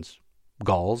Campanians,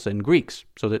 Gauls, and Greeks,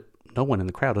 so that no one in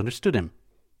the crowd understood him.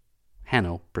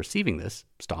 Hanno, perceiving this,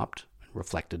 stopped and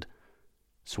reflected,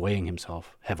 swaying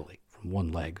himself heavily from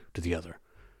one leg to the other.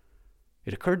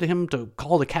 It occurred to him to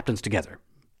call the captains together.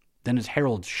 Then his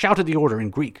heralds shouted the order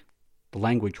in Greek, the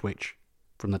language which,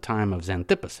 from the time of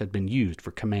Xanthippus, had been used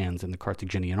for commands in the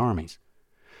Carthaginian armies.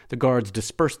 The guards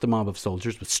dispersed the mob of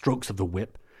soldiers with strokes of the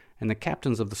whip, and the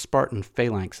captains of the Spartan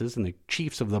phalanxes and the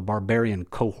chiefs of the barbarian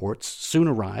cohorts soon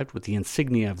arrived with the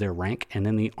insignia of their rank and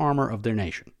in the armor of their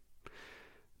nation.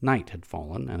 Night had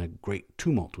fallen, and a great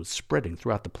tumult was spreading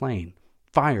throughout the plain.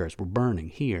 Fires were burning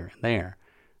here and there,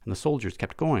 and the soldiers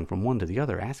kept going from one to the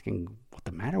other, asking what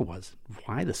the matter was,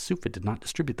 why the Sufit did not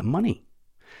distribute the money.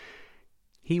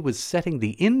 He was setting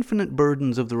the infinite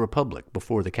burdens of the Republic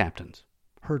before the captains.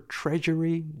 Her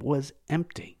treasury was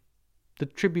empty. The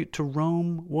tribute to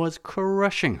Rome was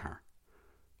crushing her.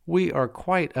 We are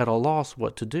quite at a loss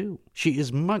what to do. She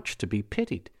is much to be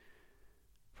pitied.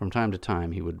 From time to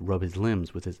time he would rub his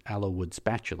limbs with his aloe wood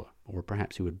spatula, or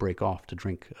perhaps he would break off to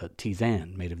drink a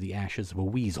tisane made of the ashes of a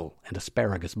weasel and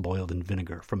asparagus boiled in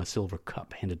vinegar from a silver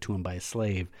cup handed to him by a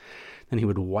slave. Then he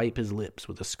would wipe his lips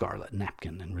with a scarlet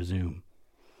napkin and resume.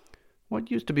 What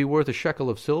used to be worth a shekel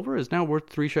of silver is now worth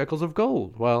 3 shekels of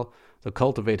gold, while the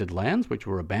cultivated lands which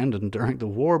were abandoned during the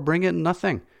war bring in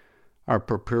nothing. Our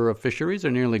purpura fisheries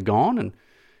are nearly gone, and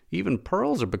even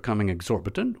pearls are becoming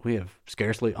exorbitant. We have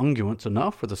scarcely unguents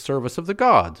enough for the service of the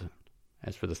gods.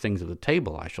 As for the things of the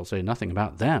table, I shall say nothing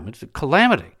about them. It's a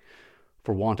calamity.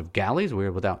 For want of galleys, we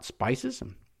are without spices,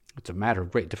 and it's a matter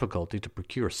of great difficulty to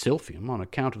procure silphium on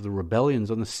account of the rebellions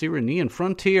on the Cyrenean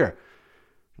frontier.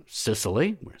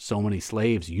 Sicily, where so many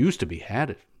slaves used to be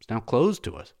had, is now closed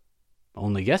to us.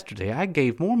 Only yesterday I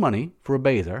gave more money for a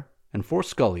bather and 4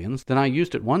 scullions than I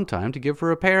used at one time to give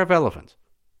for a pair of elephants.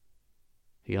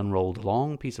 He unrolled a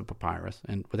long piece of papyrus,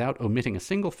 and without omitting a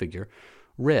single figure,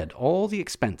 read all the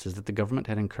expenses that the government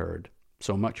had incurred,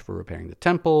 so much for repairing the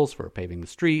temples, for paving the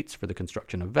streets, for the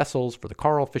construction of vessels, for the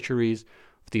coral fisheries,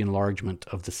 for the enlargement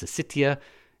of the Syssitia,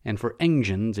 and for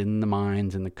engines in the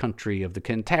mines in the country of the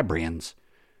Cantabrians.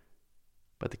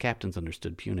 But the captains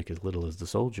understood Punic as little as the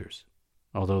soldiers,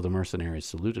 although the mercenaries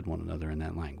saluted one another in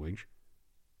that language.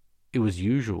 It was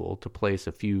usual to place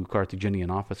a few Carthaginian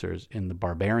officers in the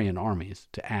barbarian armies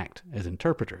to act as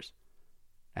interpreters.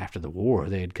 After the war,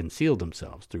 they had concealed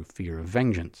themselves through fear of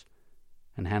vengeance,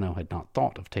 and Hanno had not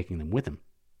thought of taking them with him.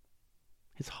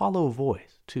 His hollow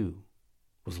voice, too,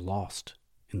 was lost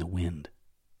in the wind.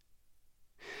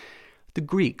 The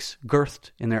Greeks,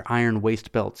 girthed in their iron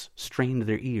waist belts, strained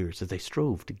their ears as they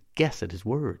strove to guess at his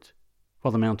words,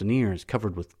 while the mountaineers,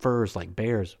 covered with furs like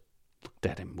bears, looked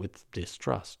at him with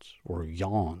distrust, or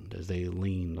yawned as they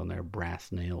leaned on their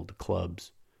brass-nailed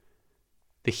clubs.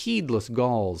 The heedless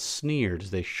Gauls sneered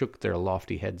as they shook their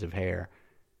lofty heads of hair,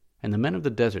 and the men of the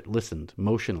desert listened,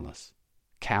 motionless,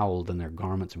 cowled in their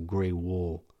garments of gray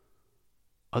wool.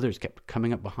 Others kept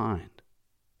coming up behind.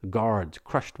 The guards,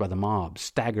 crushed by the mob,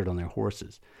 staggered on their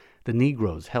horses. The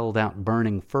Negroes held out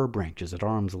burning fir branches at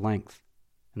arm's length,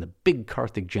 and the big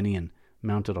Carthaginian,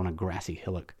 mounted on a grassy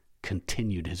hillock,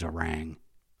 continued his harangue.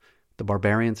 The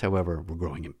barbarians, however, were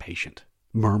growing impatient.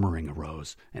 Murmuring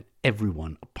arose, and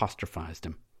everyone apostrophized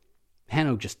him.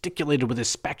 Hanno gesticulated with his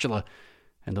spatula,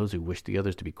 and those who wished the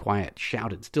others to be quiet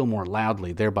shouted still more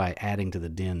loudly, thereby adding to the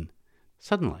din.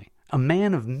 Suddenly, a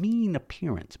man of mean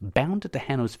appearance bounded to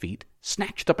Hanno's feet,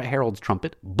 snatched up a herald's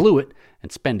trumpet, blew it,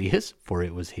 and Spendius, for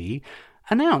it was he,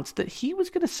 announced that he was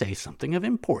going to say something of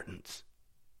importance.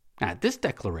 At this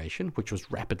declaration, which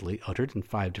was rapidly uttered in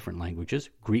 5 different languages,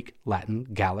 Greek, Latin,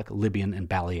 Gallic, Libyan, and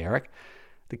Balearic,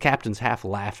 the captains, half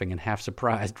laughing and half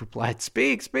surprised, replied,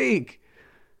 "Speak, speak!"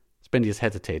 Spendius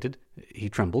hesitated. He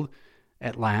trembled.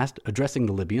 At last, addressing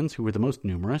the Libyans, who were the most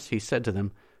numerous, he said to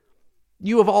them,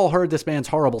 "You have all heard this man's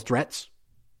horrible threats."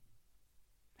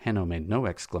 Hanno made no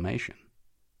exclamation.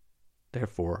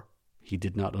 Therefore, he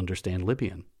did not understand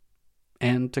Libyan.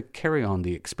 And to carry on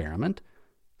the experiment,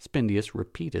 Spendius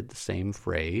repeated the same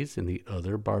phrase in the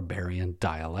other barbarian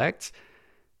dialects.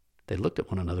 They looked at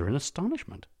one another in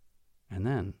astonishment, and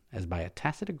then, as by a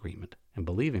tacit agreement, and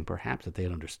believing perhaps that they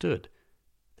had understood,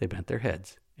 they bent their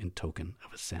heads in token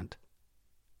of assent.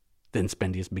 Then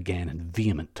Spendius began in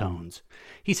vehement tones.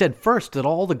 He said first that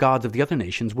all the gods of the other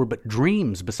nations were but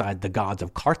dreams beside the gods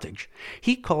of Carthage.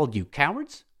 He called you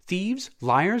cowards, thieves,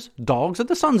 liars, dogs, and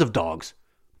the sons of dogs.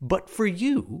 But for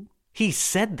you, he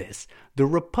said this, the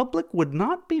Republic would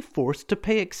not be forced to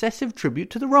pay excessive tribute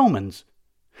to the Romans.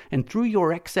 And through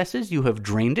your excesses you have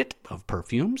drained it of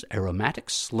perfumes,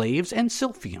 aromatics, slaves, and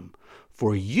silphium.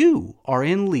 For you are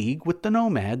in league with the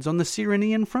nomads on the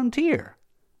Cyrenian frontier.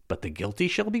 But the guilty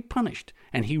shall be punished.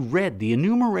 And he read the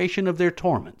enumeration of their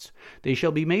torments. They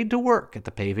shall be made to work at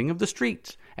the paving of the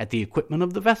streets, at the equipment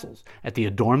of the vessels, at the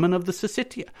adornment of the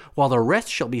Syssitia, while the rest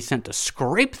shall be sent to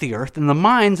scrape the earth in the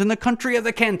mines in the country of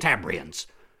the Cantabrians.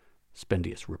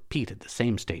 Spendius repeated the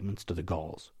same statements to the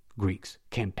Gauls, Greeks,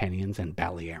 Campanians, and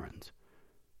Balearians.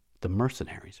 The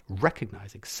mercenaries,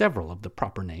 recognizing several of the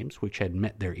proper names which had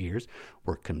met their ears,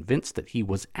 were convinced that he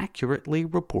was accurately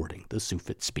reporting the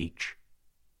Suffet speech.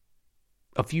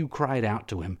 A few cried out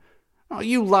to him, "Oh,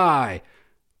 you lie!"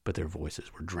 but their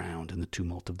voices were drowned in the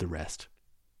tumult of the rest.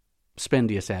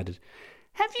 Spendius added,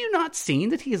 "Have you not seen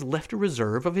that he has left a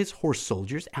reserve of his horse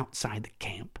soldiers outside the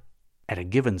camp? At a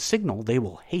given signal they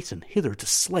will hasten hither to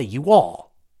slay you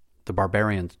all." The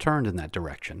barbarians turned in that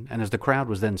direction, and as the crowd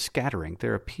was then scattering,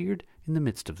 there appeared in the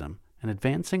midst of them, and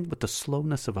advancing with the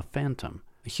slowness of a phantom,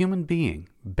 a human being,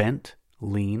 bent,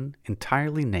 lean,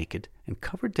 entirely naked, and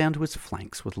covered down to his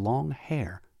flanks with long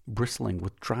hair, bristling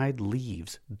with dried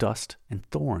leaves, dust, and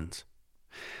thorns.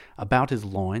 About his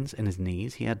loins and his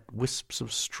knees he had wisps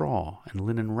of straw and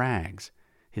linen rags.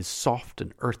 His soft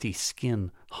and earthy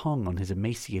skin hung on his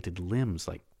emaciated limbs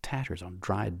like tatters on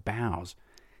dried boughs.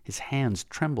 His hands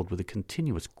trembled with a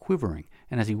continuous quivering,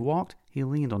 and as he walked, he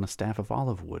leaned on a staff of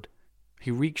olive wood.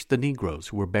 He reached the negroes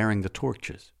who were bearing the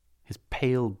torches. His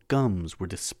pale gums were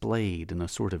displayed in a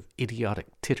sort of idiotic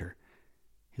titter.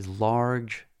 His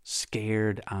large,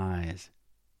 scared eyes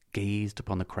gazed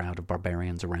upon the crowd of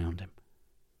barbarians around him.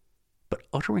 But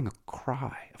uttering a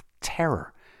cry of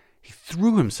terror, he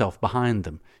threw himself behind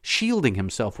them, shielding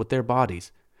himself with their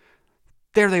bodies.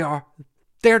 There they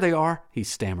are, he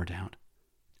stammered out,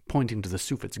 pointing to the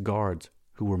Suffet's guards,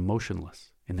 who were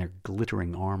motionless in their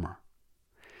glittering armor.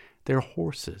 Their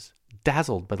horses,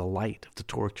 dazzled by the light of the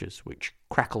torches which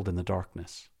crackled in the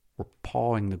darkness, were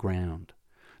pawing the ground.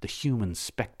 The human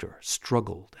spectre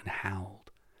struggled and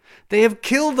howled. "They have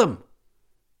killed them!"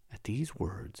 At these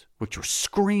words, which were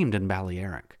screamed in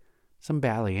Balearic, some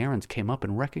Balearians came up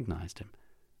and recognized him.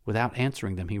 Without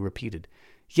answering them, he repeated,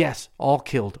 "Yes, all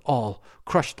killed, all,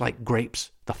 crushed like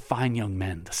grapes, the fine young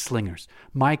men, the slingers,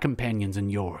 my companions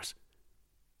and yours."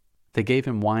 They gave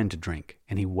him wine to drink,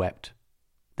 and he wept.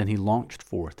 Then he launched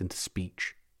forth into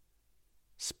speech.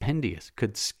 Spendius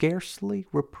could scarcely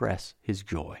repress his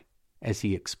joy as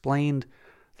he explained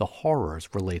the horrors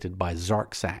related by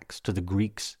Zarxax to the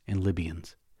Greeks and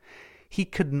Libyans. He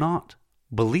could not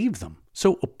believe them,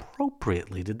 so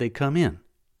appropriately did they come in.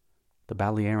 The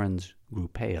Balearians grew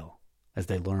pale as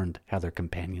they learned how their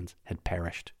companions had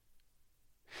perished.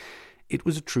 It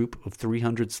was a troop of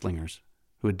 300 slingers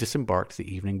who had disembarked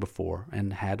the evening before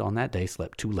and had on that day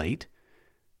slept too late.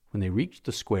 When they reached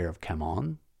the square of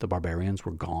Camon, the barbarians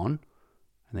were gone,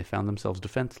 and they found themselves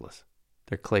defenseless,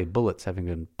 their clay bullets having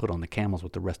been put on the camels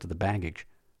with the rest of the baggage.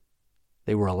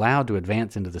 They were allowed to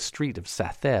advance into the street of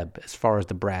Satheb as far as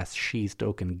the brass-sheathed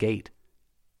oaken gate.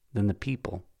 Then the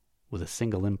people, with a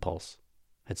single impulse,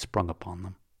 had sprung upon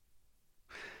them.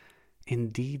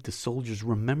 Indeed, the soldiers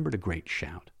remembered a great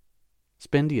shout.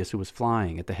 Spendius, who was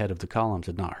flying at the head of the columns,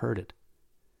 had not heard it.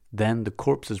 Then the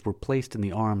corpses were placed in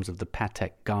the arms of the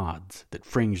Patek gods that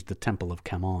fringed the temple of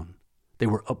Camon. They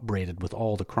were upbraided with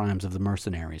all the crimes of the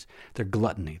mercenaries, their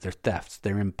gluttony, their thefts,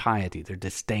 their impiety, their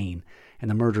disdain,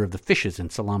 and the murder of the fishes in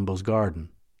Salambo's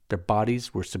garden. Their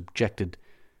bodies were subjected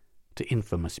to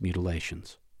infamous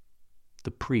mutilations.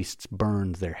 The priests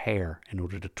burned their hair in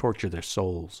order to torture their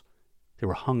souls. They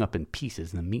were hung up in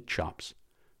pieces in the meat shops.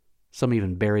 Some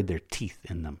even buried their teeth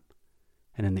in them.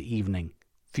 And in the evening,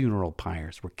 funeral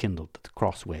pyres were kindled at the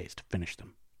crossways to finish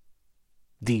them.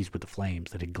 These were the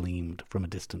flames that had gleamed from a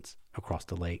distance across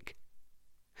the lake.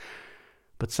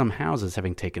 But some houses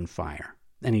having taken fire,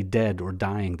 any dead or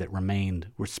dying that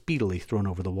remained were speedily thrown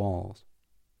over the walls.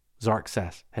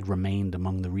 Zarxas had remained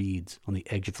among the reeds on the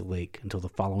edge of the lake until the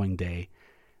following day.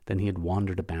 Then he had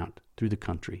wandered about through the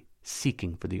country,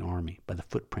 seeking for the army by the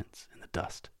footprints in the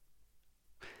dust.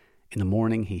 In the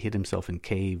morning he hid himself in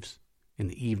caves. In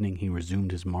the evening he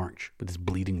resumed his march with his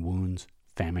bleeding wounds,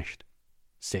 famished,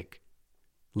 sick,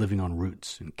 living on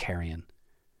roots and carrion.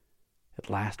 At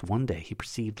last one day he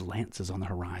perceived lances on the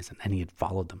horizon, and he had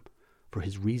followed them, for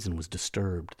his reason was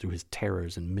disturbed through his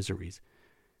terrors and miseries.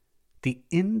 The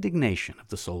indignation of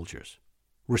the soldiers,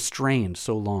 restrained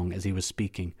so long as he was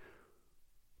speaking,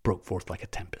 broke forth like a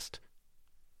tempest.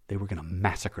 They were going to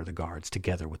massacre the guards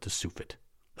together with the Sufit.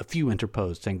 A few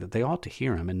interposed, saying that they ought to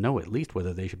hear him and know at least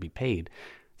whether they should be paid.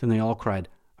 Then they all cried,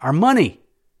 "Our money!"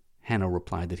 Hanno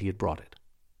replied that he had brought it.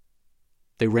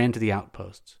 They ran to the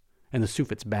outposts, and the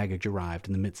Sufit's baggage arrived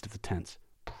in the midst of the tents,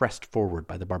 pressed forward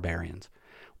by the barbarians.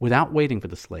 Without waiting for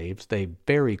the slaves, they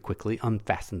very quickly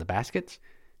unfastened the baskets.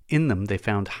 In them they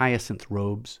found hyacinth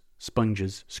robes,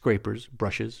 sponges, scrapers,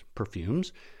 brushes,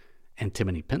 perfumes,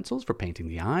 antimony pencils for painting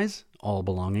the eyes, all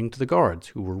belonging to the guards,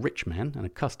 who were rich men and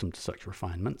accustomed to such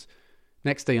refinements.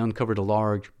 Next they uncovered a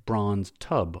large bronze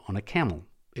tub on a camel.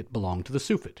 It belonged to the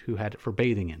Sufit, who had it for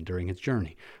bathing in during his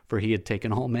journey, for he had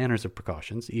taken all manners of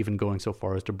precautions, even going so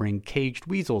far as to bring caged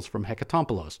weasels from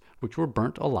Hecatompylos, which were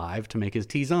burnt alive to make his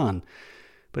tisane.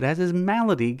 But as his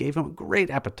malady gave him a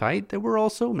great appetite, there were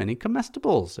also many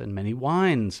comestibles, and many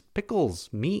wines,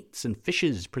 pickles, meats, and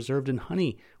fishes preserved in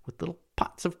honey, with little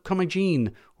pots of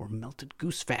comagene, or melted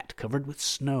goose fat covered with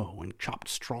snow and chopped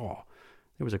straw.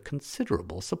 There was a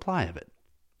considerable supply of it.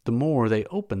 The more they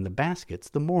opened the baskets,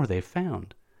 the more they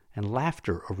found, and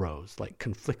laughter arose like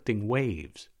conflicting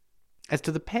waves. As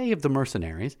to the pay of the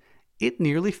mercenaries, it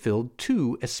nearly filled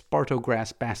 2 esparto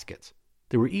grass baskets.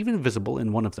 There were even visible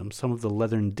in one of them some of the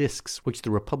leathern discs which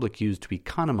the Republic used to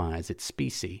economize its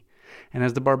specie, and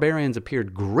as the barbarians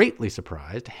appeared greatly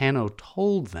surprised, Hanno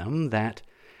told them that,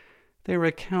 their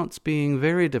accounts being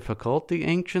very difficult, the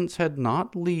ancients had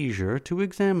not leisure to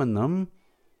examine them.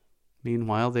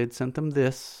 Meanwhile they had sent them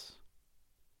this.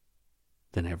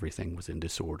 Then everything was in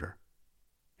disorder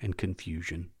and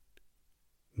confusion.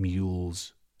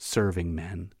 Mules, serving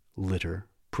men, litter,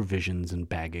 provisions, and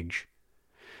baggage.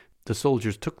 The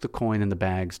soldiers took the coin and the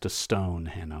bags to stone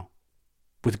Hanno.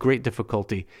 With great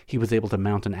difficulty he was able to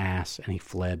mount an ass, and he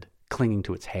fled, clinging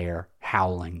to its hair,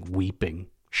 howling,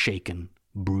 weeping, shaken,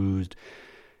 bruised,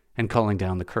 and calling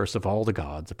down the curse of all the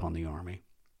gods upon the army.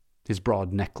 His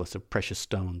broad necklace of precious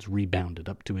stones rebounded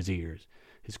up to his ears.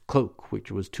 His cloak,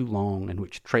 which was too long and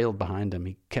which trailed behind him,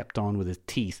 he kept on with his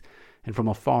teeth, and from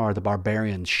afar the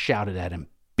barbarians shouted at him,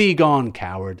 "Begone,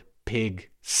 coward,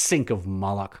 pig, sink of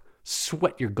Moloch!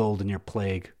 Sweat your gold and your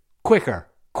plague! Quicker!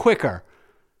 Quicker!"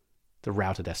 The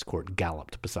routed escort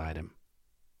galloped beside him.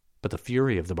 But the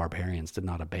fury of the barbarians did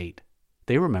not abate.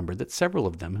 They remembered that several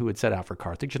of them who had set out for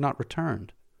Carthage had not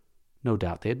returned. No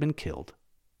doubt they had been killed.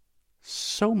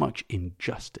 So much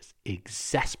injustice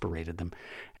exasperated them,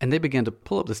 and they began to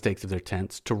pull up the stakes of their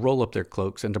tents, to roll up their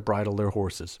cloaks, and to bridle their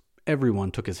horses.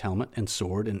 Everyone took his helmet and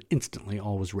sword, and instantly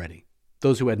all was ready.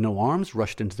 Those who had no arms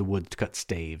rushed into the woods to cut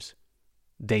staves.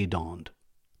 Day dawned.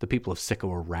 The people of Sicca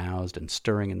were roused and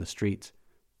stirring in the streets.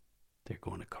 "They're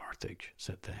going to Carthage,"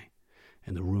 said they,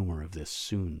 and the rumor of this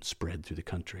soon spread through the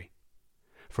country.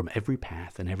 From every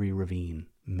path and every ravine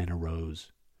men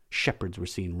arose. Shepherds were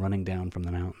seen running down from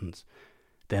the mountains.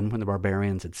 Then, when the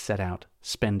barbarians had set out,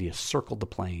 Spendius circled the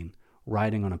plain,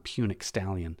 riding on a Punic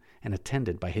stallion, and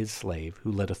attended by his slave,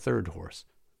 who led a third horse.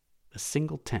 A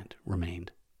single tent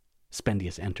remained.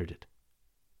 Spendius entered it.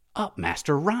 "Up,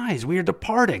 master, rise, we are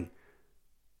departing."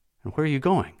 "And where are you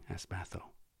going?" asked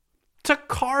Matho. "To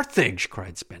Carthage,"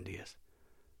 cried Spendius.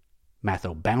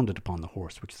 Matho bounded upon the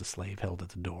horse which the slave held at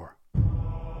the door.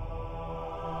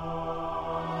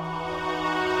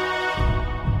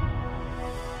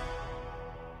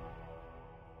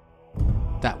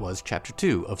 That was Chapter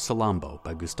 2 of Salammbô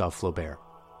by Gustave Flaubert.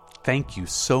 Thank you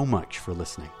so much for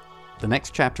listening. The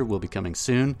next chapter will be coming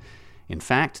soon. In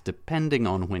fact, depending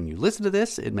on when you listen to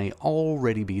this, it may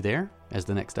already be there as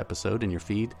the next episode in your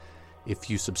feed.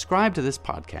 If you subscribe to this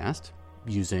podcast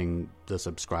using the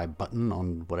subscribe button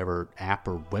on whatever app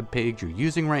or webpage you're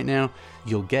using right now,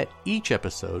 you'll get each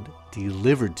episode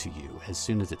delivered to you as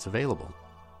soon as it's available.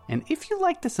 And if you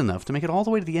like this enough to make it all the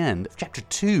way to the end of Chapter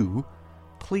 2,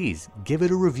 please give it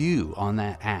a review on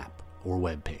that app or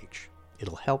webpage.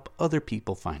 It'll help other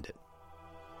people find it.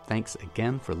 Thanks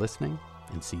again for listening,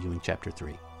 and see you in Chapter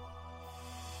 3.